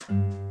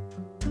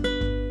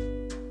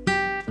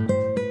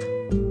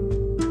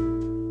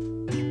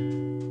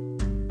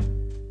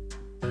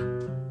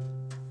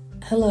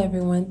Hello,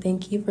 everyone.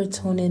 Thank you for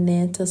tuning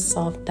in to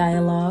Soft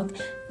Dialogue.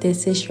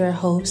 This is your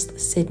host,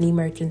 Sydney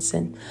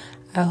Murchison.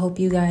 I hope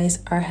you guys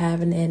are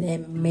having an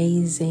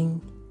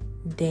amazing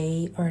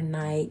day or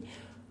night.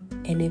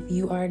 And if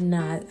you are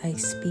not, I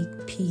speak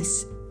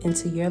peace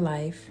into your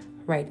life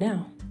right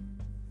now.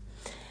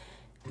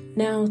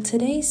 Now,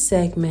 today's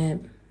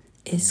segment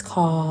is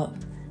called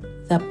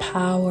The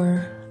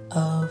Power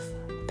of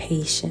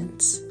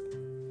Patience.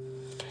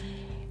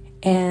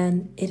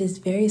 And it is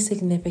very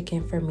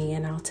significant for me,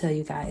 and I'll tell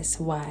you guys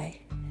why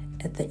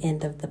at the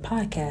end of the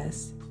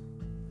podcast.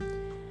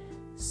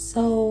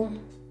 So,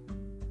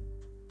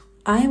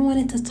 I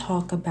wanted to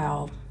talk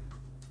about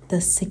the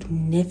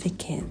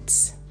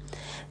significance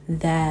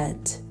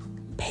that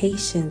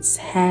patience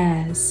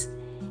has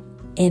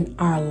in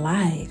our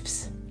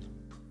lives.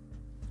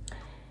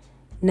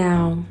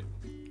 Now,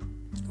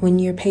 when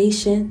you're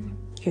patient,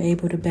 you're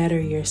able to better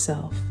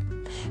yourself.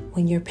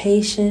 When you're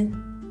patient,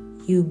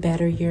 you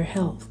better your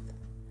health.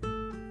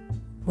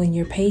 When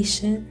you're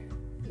patient,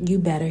 you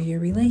better your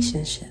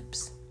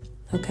relationships.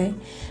 Okay?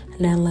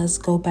 Now let's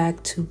go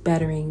back to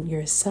bettering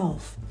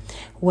yourself.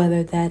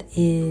 Whether that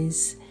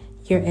is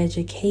your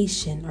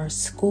education or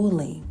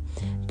schooling.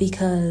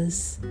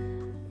 Because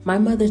my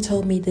mother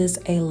told me this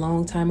a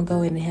long time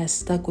ago and it has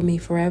stuck with me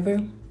forever.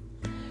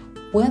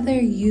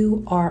 Whether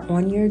you are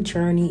on your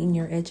journey in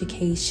your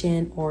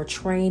education or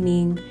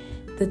training,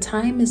 the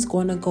time is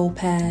going to go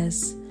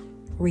past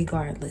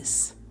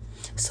regardless.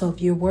 So if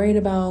you're worried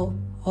about,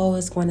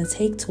 it's going to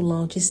take too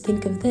long, just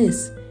think of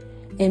this.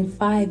 In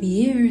 5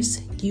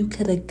 years, you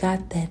could have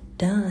got that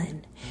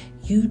done.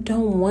 You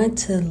don't want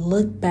to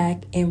look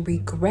back and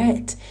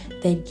regret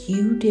that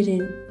you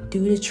didn't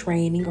do the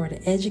training or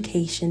the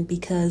education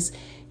because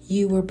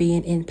you were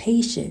being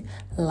impatient.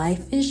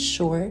 Life is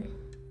short.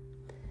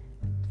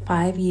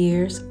 5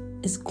 years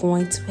is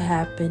going to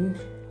happen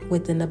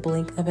within the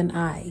blink of an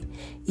eye,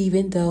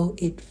 even though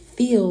it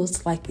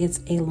feels like it's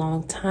a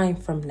long time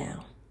from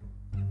now.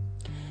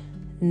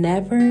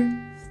 Never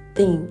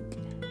think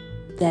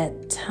that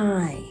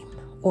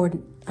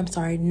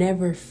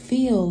never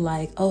feel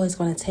like, it's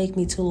going to take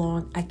me too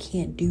long. I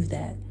can't do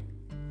that.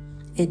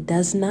 It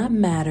does not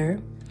matter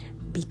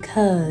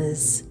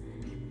because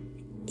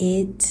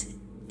it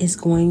is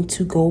going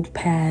to go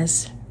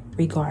past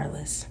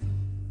regardless.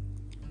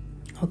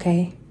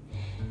 Okay?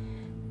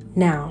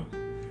 Now,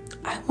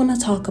 I want to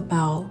talk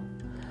about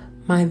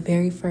my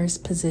very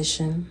first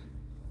position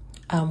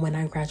when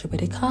I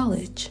graduated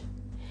college.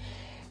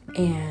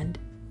 And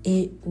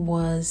it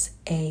was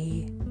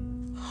a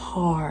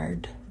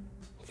hard,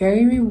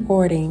 very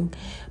rewarding,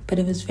 but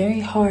it was very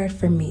hard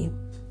for me.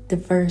 The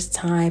first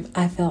time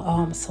I felt,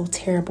 I'm so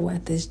terrible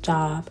at this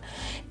job.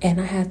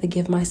 And I had to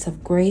give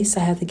myself grace.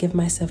 I had to give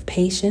myself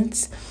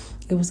patience.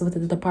 It was with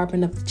the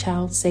Department of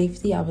Child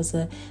Safety. I was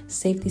a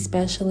safety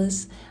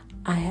specialist.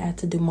 I had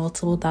to do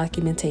multiple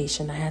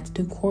documentation. I had to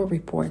do court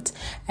reports.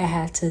 I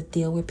had to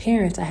deal with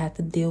parents. I had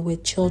to deal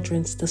with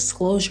children's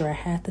disclosure. I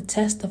had to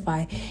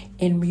testify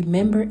and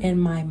remember in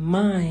my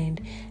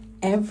mind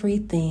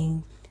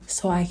everything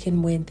so I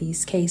can win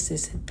these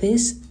cases.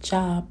 This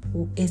job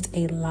is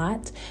a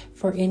lot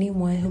for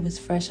anyone who is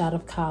fresh out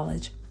of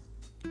college.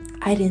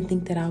 I didn't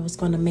think that I was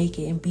going to make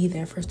it and be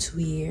there for 2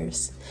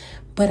 years,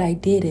 but I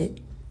did it.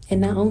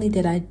 And not only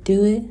did I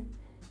do it,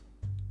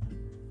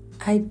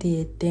 I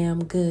did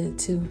damn good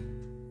too.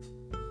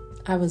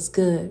 I was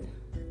good.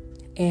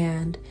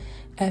 And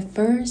at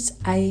first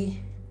I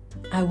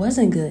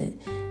wasn't good,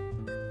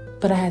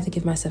 but I had to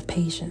give myself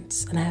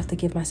patience and I have to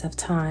give myself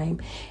time.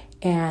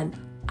 And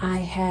I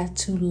had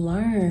to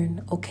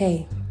learn,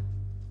 you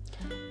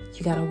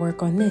got to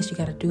work on this. You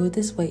got to do it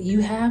this way.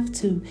 You have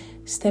to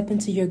step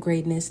into your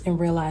greatness and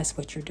realize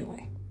what you're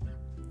doing.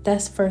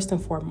 That's first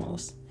and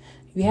foremost.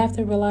 You have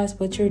to realize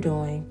what you're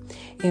doing.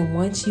 And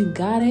once you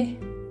got it,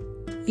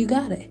 you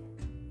got it.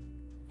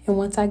 And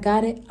once I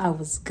got it, I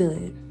was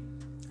good.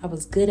 I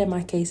was good at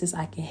my cases.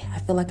 I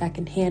feel like I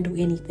can handle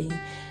anything.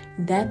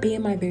 That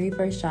being my very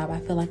first job, I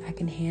feel like I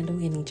can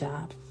handle any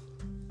job.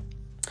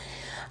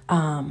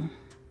 Now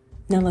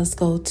let's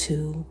go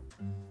to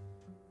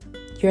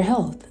your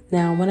health.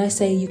 Now, when I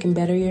say you can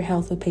better your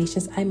health with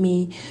patience, I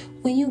mean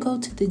when you go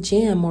to the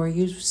gym or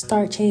you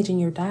start changing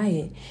your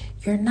diet,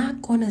 you're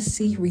not going to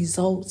see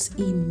results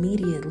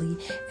immediately.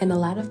 And a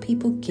lot of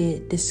people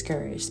get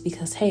discouraged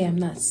because, I'm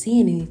not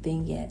seeing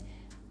anything yet.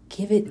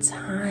 Give it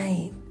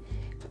time.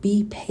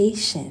 Be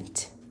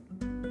patient.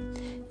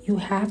 You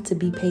have to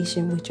be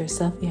patient with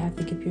yourself. You have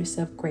to give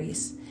yourself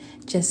grace.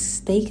 Just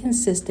stay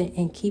consistent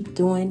and keep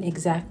doing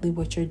exactly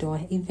what you're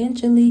doing.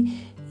 Eventually,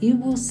 you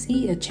will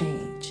see a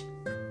change.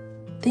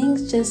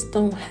 Things just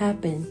don't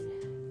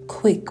happen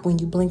quick when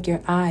you blink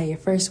your eye. Your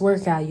first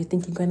workout, you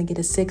think you're going to get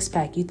a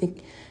six-pack.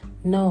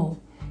 No,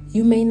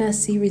 you may not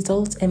see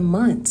results in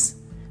months,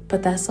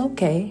 but that's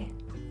okay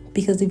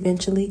because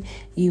eventually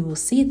you will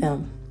see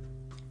them.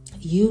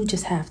 You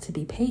just have to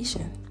be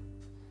patient.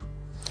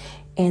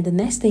 And the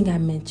next thing I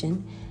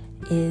mentioned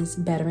is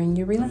bettering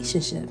your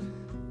relationship.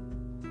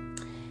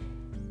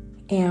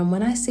 And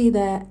when I say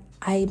that,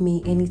 I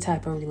mean any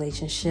type of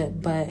relationship,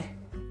 but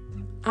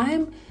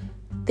I'm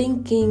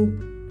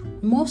thinking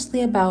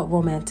mostly about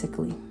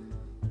romantically,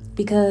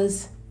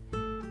 because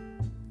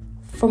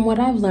from what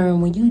I've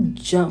learned, when you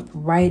jump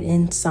right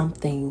in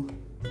something,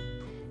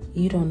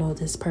 you don't know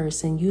this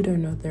person, you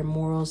don't know their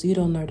morals, you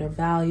don't know their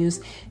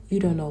values, you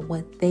don't know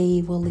what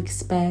they will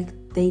expect,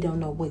 they don't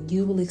know what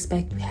you will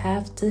expect. You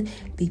have to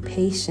be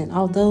patient.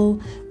 Although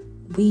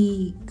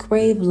we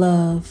crave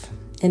love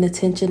and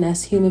attention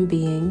as human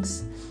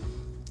beings,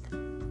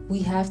 we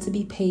have to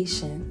be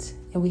patient,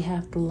 and we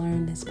have to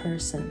learn this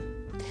person.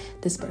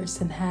 This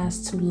person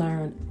has to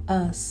learn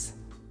us.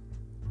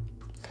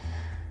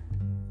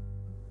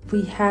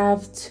 We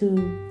have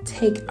to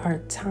take our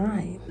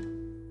time.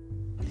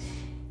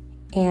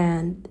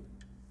 And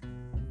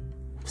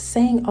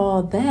saying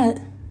all that,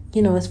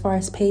 as far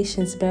as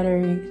patience,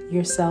 better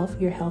yourself,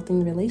 your healthy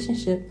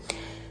relationship,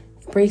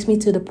 it brings me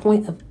to the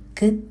point of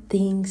good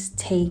things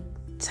take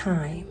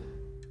time.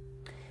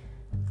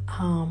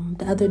 A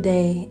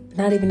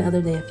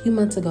few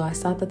months ago, I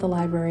stopped at the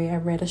library. I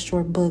read a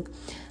short book.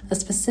 A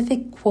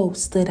specific quote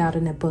stood out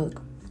in the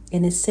book,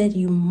 and it said,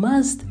 "You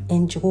must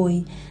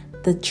enjoy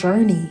the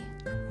journey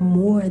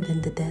more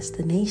than the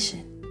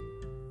destination."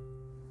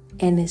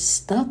 And it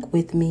stuck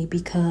with me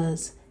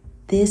because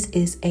this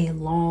is a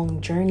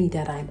long journey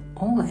that I'm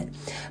on.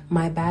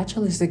 My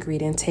bachelor's degree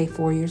didn't take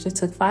 4 years. It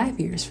took 5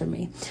 years for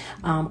me.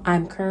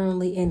 I'm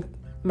currently in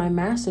my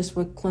master's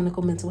for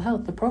clinical mental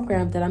health. The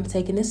program that I'm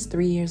taking is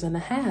 3 years and a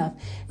half.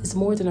 It's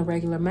more than a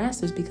regular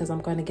master's because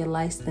I'm going to get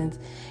licensed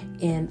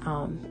in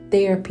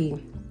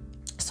therapy.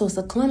 So it's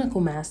a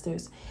clinical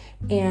master's,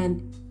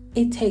 and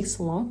it takes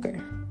longer.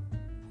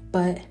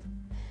 But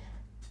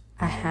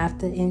I have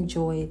to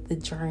enjoy the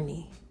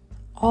journey.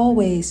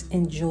 Always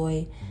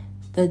enjoy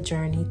the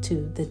journey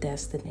to the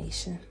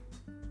destination.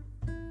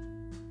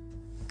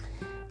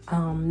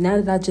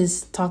 Now that I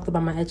just talked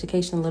about my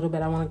education a little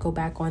bit, I want to go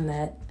back on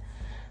that.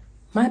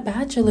 My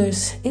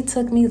bachelor's, it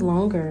took me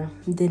longer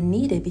than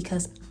needed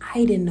because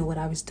I didn't know what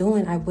I was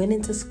doing. I went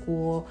into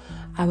school.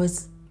 I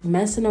was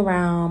messing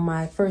around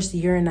my first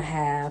year and a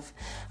half.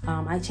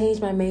 I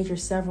changed my major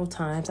several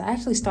times. I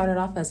actually started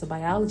off as a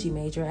biology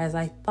major, as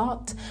I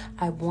thought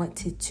I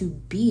wanted to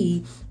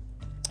be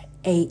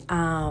a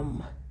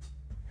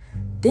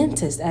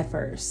dentist at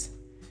first.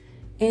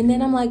 And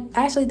then I'm like,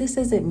 actually, this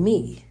isn't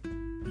me.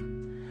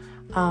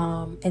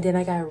 And then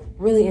I got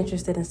really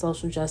interested in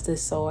social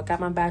justice. So I got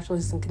my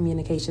bachelor's in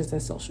communications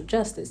and social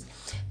justice.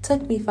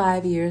 Took me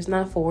 5 years,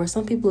 not 4.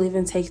 Some people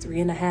even take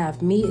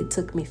 3.5. Me, it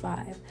took me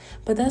 5.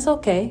 But that's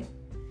okay,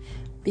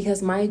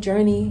 because my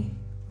journey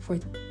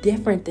was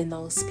different than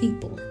those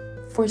people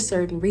for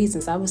certain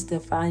reasons. I was still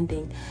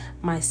finding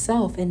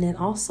myself. And then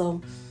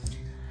also,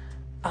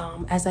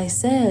 as I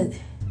said,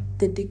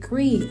 the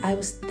degree, I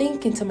was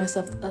thinking to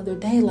myself the other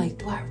day, like,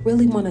 do I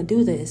really want to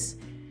do this?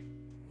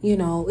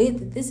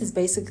 This is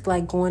basically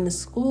like going to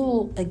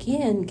school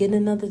again, getting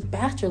another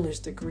bachelor's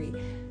degree.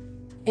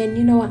 And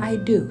you know what I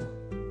do?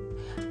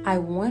 I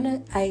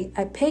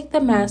picked the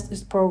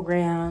master's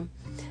program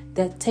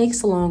that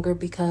takes longer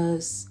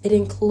because it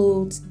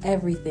includes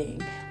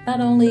everything. Not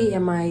only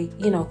am I,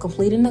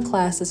 completing the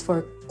classes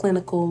for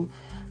clinical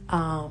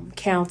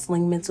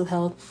counseling, mental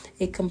health,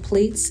 it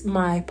completes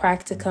my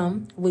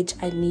practicum, which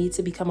I need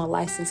to become a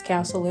licensed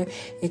counselor.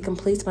 It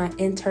completes my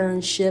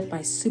internship,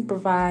 my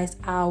supervised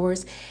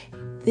hours.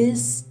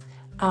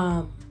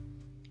 I'm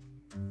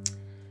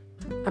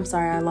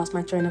sorry, I lost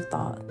my train of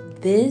thought.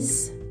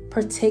 This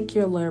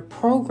particular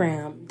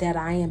program that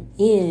I am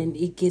in,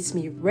 it gets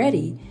me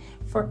ready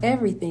for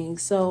everything.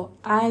 So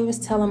I was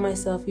telling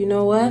myself, you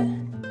know what?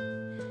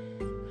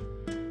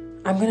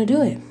 I'm going to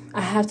do it. I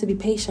have to be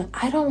patient.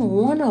 I don't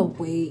want to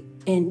wait.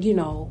 And,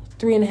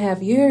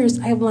 3.5 years,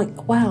 I'm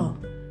like, wow,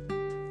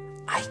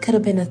 I could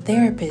have been a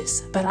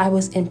therapist, but I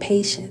was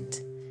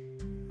impatient.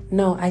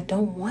 No, I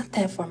don't want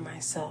that for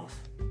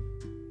myself.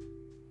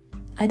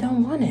 I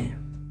don't want it.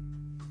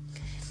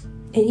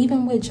 And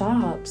even with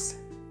jobs,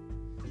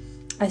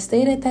 I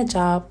stayed at that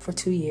job for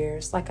 2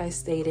 years, like I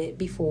stated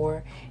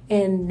before.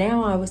 And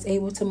now I was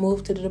able to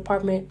move to the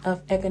Department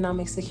of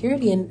Economic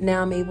Security. And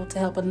now I'm able to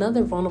help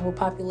another vulnerable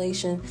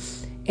population.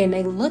 And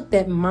they looked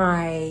at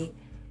my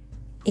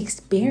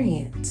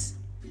experience.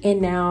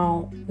 And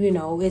now,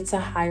 it's a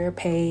higher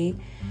pay.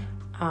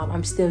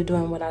 I'm still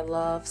doing what I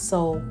love.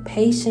 So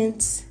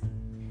patience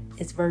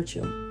is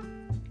virtue.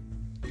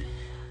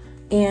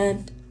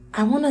 And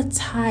I want to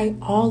tie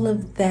all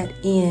of that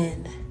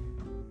in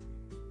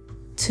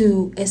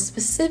to a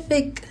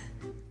specific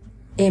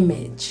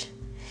image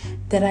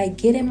that I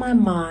get in my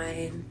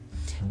mind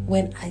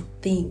when I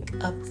think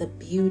of the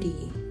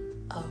beauty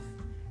of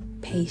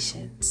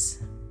patience.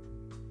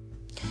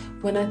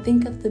 When I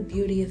think of the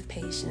beauty of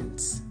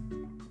patience,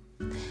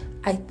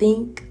 I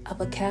think of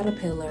a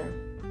caterpillar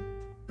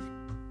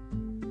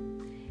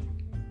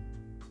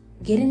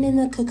getting in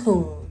the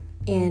cocoon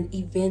and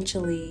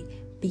eventually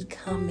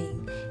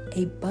becoming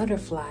a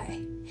butterfly.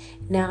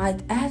 Now, I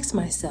ask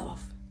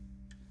myself,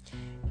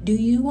 do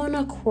you want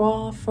to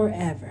crawl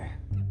forever?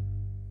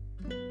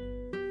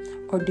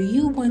 Or do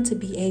you want to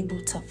be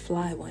able to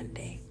fly one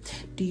day?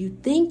 Do you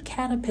think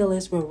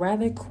caterpillars would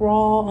rather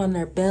crawl on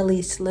their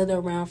belly, slither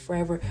around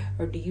forever,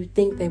 or do you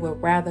think they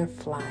would rather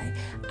fly?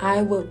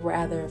 I would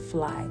rather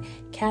fly.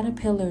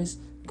 Caterpillars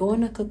go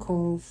in a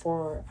cocoon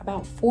for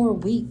about 4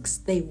 weeks.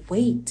 They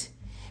wait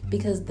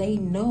because they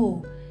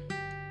know,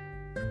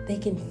 they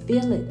can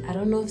feel it. I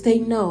don't know if they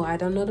know. I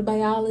don't know the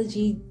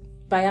biology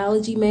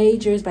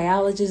majors,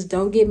 biologists,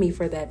 don't get me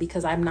for that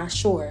because I'm not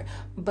sure.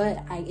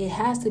 But it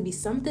has to be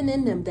something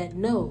in them that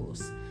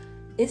knows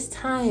it's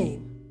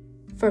time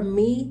for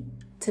me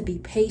to be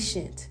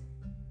patient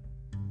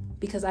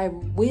because I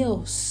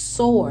will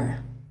soar.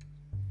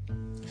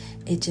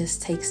 It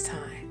just takes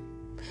time.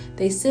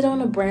 They sit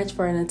on a branch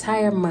for an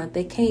entire month.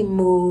 They can't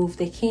move.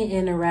 They can't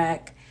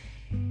interact.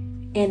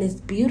 And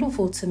it's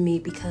beautiful to me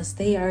because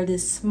they are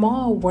this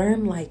small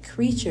worm-like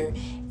creature.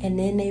 And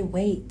then they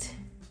wait.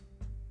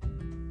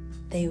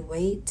 They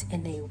wait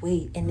and they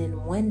wait. And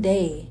then one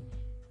day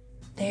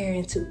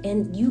they're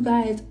and you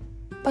guys,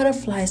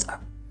 butterflies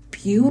are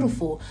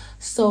beautiful.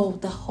 So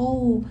the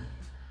whole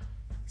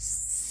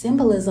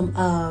symbolism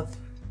of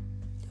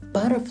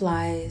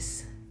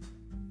butterflies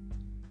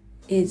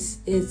it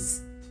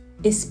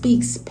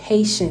speaks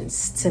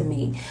patience to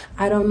me.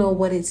 I don't know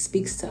what it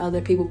speaks to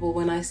other people, but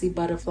when I see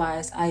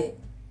butterflies, I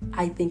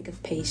think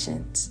of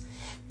patience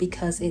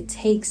because it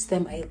takes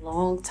them a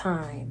long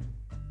time.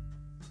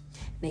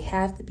 They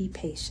have to be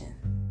patient.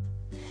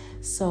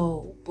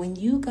 So when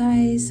you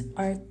guys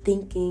are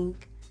thinking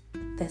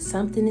that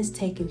something is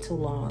taking too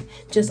long,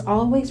 just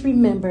always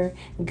remember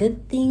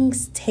good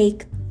things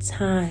take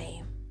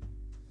time.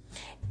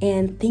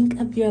 And think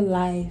of your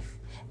life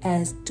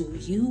as, do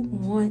you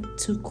want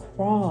to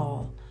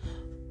crawl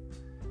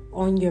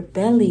on your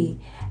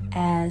belly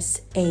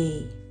as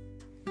a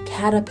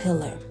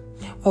caterpillar,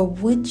 or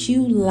would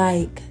you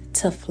like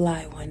to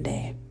fly one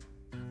day?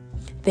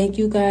 Thank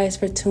you guys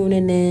for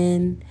tuning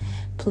in.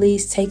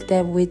 Please take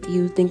that with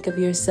you. Think of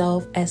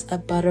yourself as a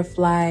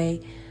butterfly,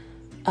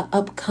 an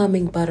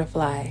upcoming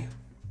butterfly.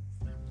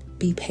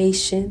 Be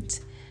patient.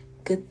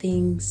 Good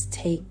things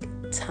take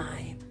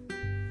time.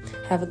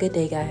 Have a good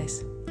day,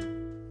 guys.